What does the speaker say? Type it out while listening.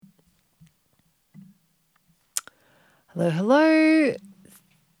Hello, hello.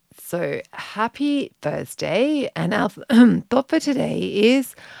 So happy Thursday. And our thought for today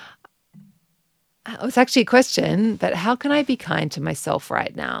is it's actually a question, but how can I be kind to myself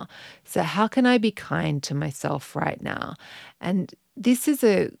right now? So, how can I be kind to myself right now? And this is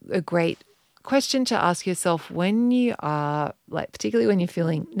a great question to ask yourself when you are, like, particularly when you're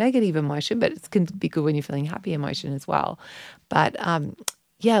feeling negative emotion, but it can be good when you're feeling happy emotion as well. But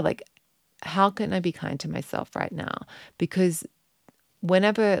yeah, like, how can I be kind to myself right now? Because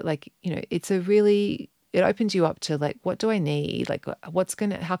whenever, like, it's a really, it opens you up to, like, what do I need? Like,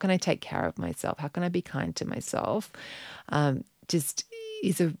 how can I take care of myself? How can I be kind to myself? Just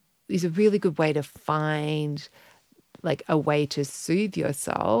is a really good way to find, like, a way to soothe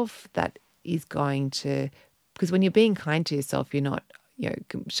yourself that is going to, because when you're being kind to yourself, you're not,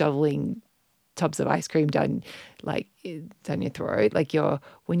 shoveling tubs of ice cream down, like, down your throat. Like,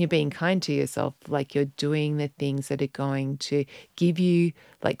 when you're being kind to yourself, like, you're doing the things that are going to give you,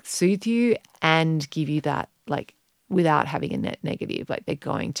 like, soothe you and give you that, like, without having a net negative. Like, they're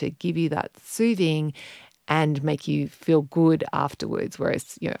going to give you that soothing and make you feel good afterwards.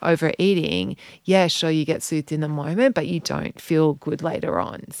 Whereas, overeating, yeah, sure, you get soothed in the moment, but you don't feel good later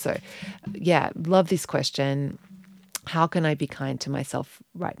on. So, yeah, love this question. How can I be kind to myself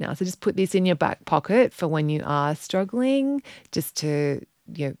right now? So just put this in your back pocket for when you are struggling, just to,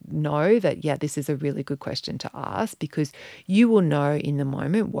 know that, yeah, this is a really good question to ask, because you will know in the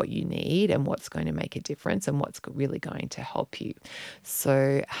moment what you need and what's going to make a difference and what's really going to help you.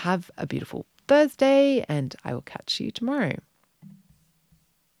 So have a beautiful Thursday, and I will catch you tomorrow.